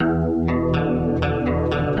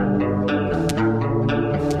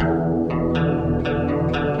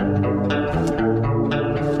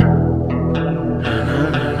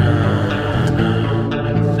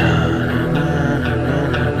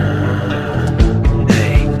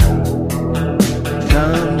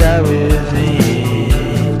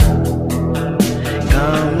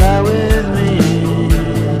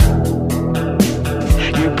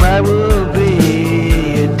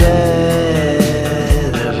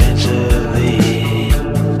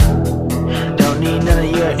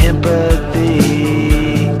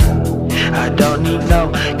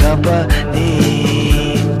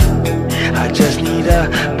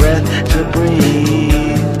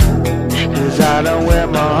I don't wear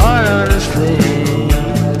my heart on a sleeve.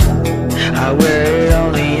 I wear it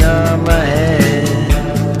only on my head.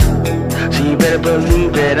 So you better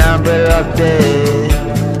believe that I'm better off dead.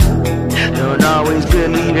 Don't always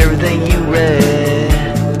believe everything you read,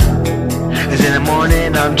 'cause in the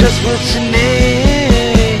morning I'm just what you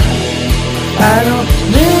need. I don't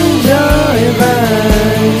need your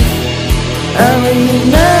advice. I'm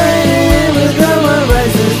reunited with all my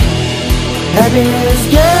vices. Happiness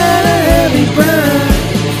got a heavy price.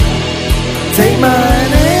 Take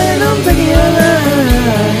mine and I'm taking your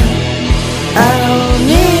life. I don't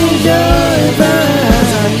need your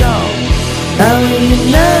advice. I'm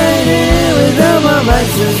reunited with all my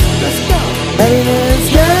vices. Let's go. Happiness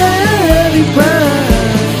got a heavy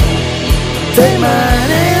price. Take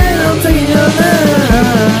mine and I'm taking your life.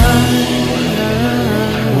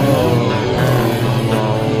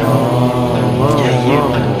 Yeah, you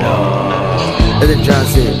know. Let the John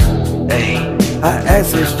say, hey, I ask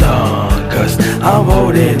it strong, 'cause I'm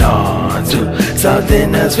holding on to something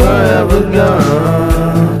that's forever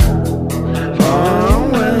gone. Far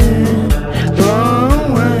away, far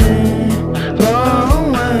away, far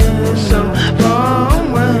away, so far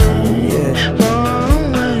away, yeah, far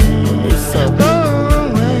away, it's so far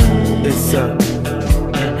away, it's so,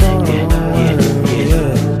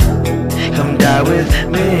 yeah. Come die with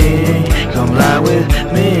me, come lie with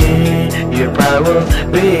me. Your pride will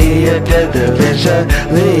be your death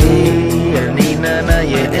eventually. I don't need none of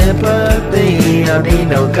your empathy. I don't need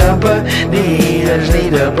no company. I just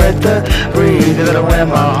need a breath to breathe. 'Cause I don't wear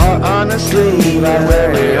my heart on a sleeve. I wear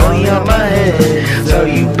it only on my head. So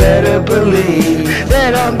you better believe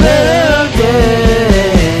that I'm better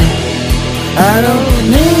dead. I don't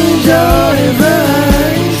need your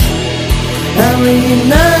advice. I'm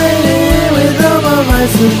reunited with all my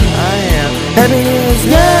vices. I am. Happiness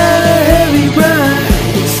got a heavy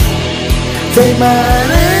price. Take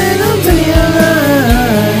mine and I'm taking your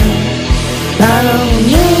life. I don't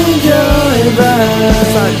need your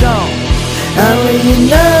advice. I don't. I'm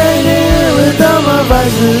reunited with all my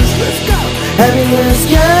vices. Let's go. Happiness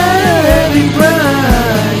got a heavy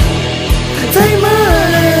price. Take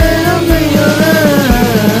mine and I'm taking your life.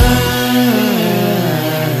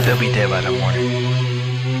 They'll be dead by the morning.